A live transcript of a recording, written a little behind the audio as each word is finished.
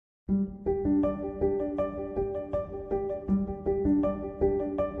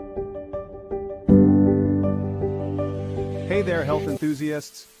Hey there, health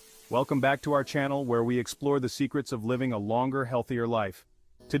enthusiasts! Welcome back to our channel where we explore the secrets of living a longer, healthier life.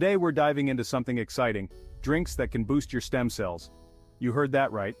 Today we're diving into something exciting, drinks that can boost your stem cells. You heard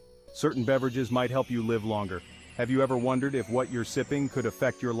that right. Certain beverages might help you live longer. Have you ever wondered if what you're sipping could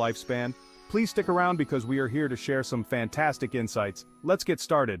affect your lifespan? Please stick around because we are here to share some fantastic insights. Let's get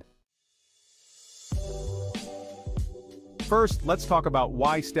started. First, let's talk about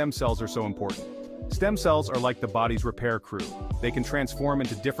why stem cells are so important. Stem cells are like the body's repair crew. They can transform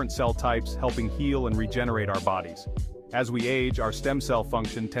into different cell types, helping heal and regenerate our bodies. As we age, our stem cell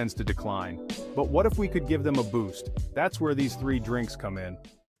function tends to decline. But what if we could give them a boost? That's where these 3 drinks come in.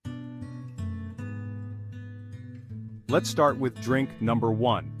 Let's start with drink number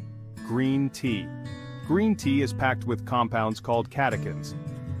 1. Green tea. Green tea is packed with compounds called catechins.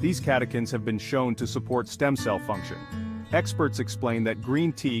 These catechins have been shown to support stem cell function. Experts explain that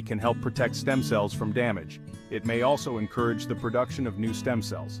green tea can help protect stem cells from damage. It may also encourage the production of new stem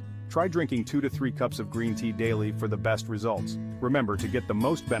cells. Try drinking 2 to 3 cups of green tea daily for the best results. Remember, to get the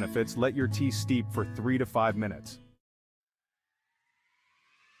most benefits, let your tea steep for 3 to 5 minutes.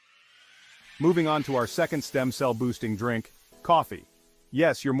 Moving on to our second stem cell boosting drink, coffee.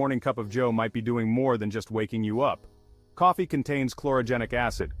 Yes, your morning cup of joe might be doing more than just waking you up. Coffee contains chlorogenic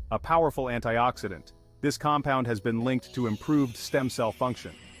acid, a powerful antioxidant. This compound has been linked to improved stem cell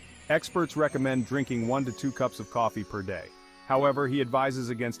function. Experts recommend drinking 1 to 2 cups of coffee per day. However, he advises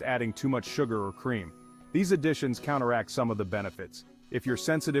against adding too much sugar or cream. These additions counteract some of the benefits. If you're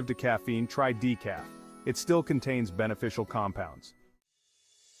sensitive to caffeine, try decaf. It still contains beneficial compounds.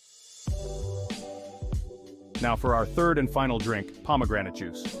 Now for our third and final drink, pomegranate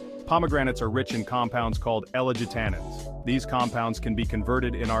juice. Pomegranates are rich in compounds called L-argitannins. These compounds can be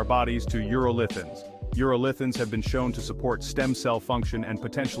converted in our bodies to urolithins. Urolithins have been shown to support stem cell function and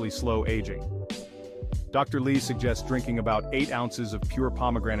potentially slow aging. Dr. Lee suggests drinking about 8 ounces of pure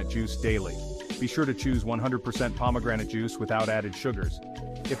pomegranate juice daily. Be sure to choose 100% pomegranate juice without added sugars.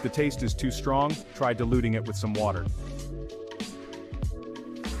 If the taste is too strong, try diluting it with some water.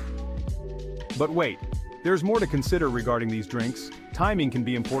 But wait, there's more to consider regarding these drinks. Timing can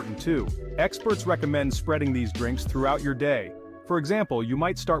be important too. Experts recommend spreading these drinks throughout your day. For example, you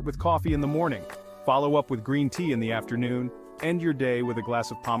might start with coffee in the morning, follow up with green tea in the afternoon, end your day with a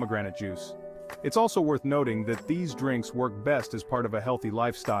glass of pomegranate juice. It's also worth noting that these drinks work best as part of a healthy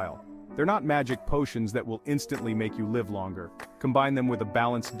lifestyle. They're not magic potions that will instantly make you live longer. Combine them with a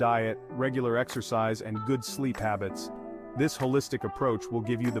balanced diet, regular exercise, and good sleep habits. This holistic approach will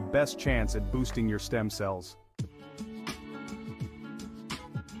give you the best chance at boosting your stem cells.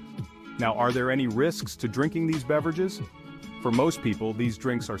 Now, are there any risks to drinking these beverages? For most people, these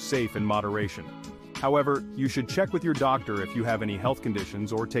drinks are safe in moderation. However, you should check with your doctor if you have any health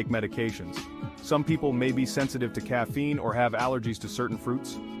conditions or take medications. Some people may be sensitive to caffeine or have allergies to certain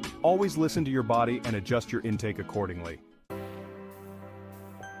fruits. Always listen to your body and adjust your intake accordingly.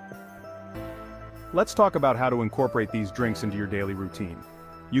 Let's talk about how to incorporate these drinks into your daily routine.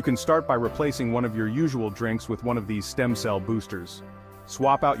 You can start by replacing one of your usual drinks with one of these stem cell boosters.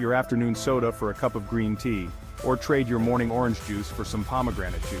 Swap out your afternoon soda for a cup of green tea, or trade your morning orange juice for some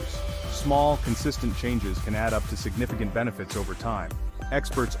pomegranate juice. Small, consistent changes can add up to significant benefits over time.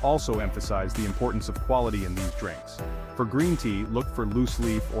 Experts also emphasize the importance of quality in these drinks. For green tea, look for loose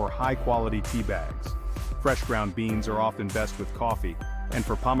leaf or high-quality tea bags. Fresh ground beans are often best with coffee, and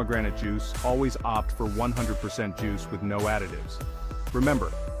for pomegranate juice, always opt for 100% juice with no additives.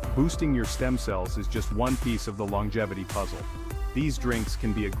 Remember, boosting your stem cells is just one piece of the longevity puzzle. These drinks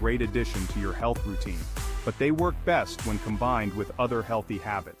can be a great addition to your health routine, but they work best when combined with other healthy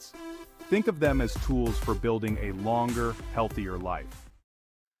habits. Think of them as tools for building a longer, healthier life.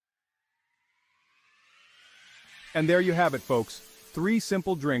 And there you have it, folks. 3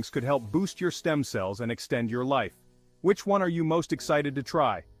 simple drinks could help boost your stem cells and extend your life. Which one are you most excited to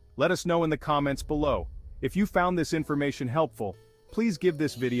try? Let us know in the comments below. If you found this information helpful, please give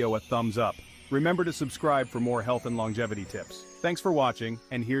this video a thumbs up. Remember to subscribe for more health and longevity tips. Thanks for watching,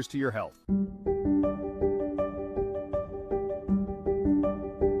 and here's to your health.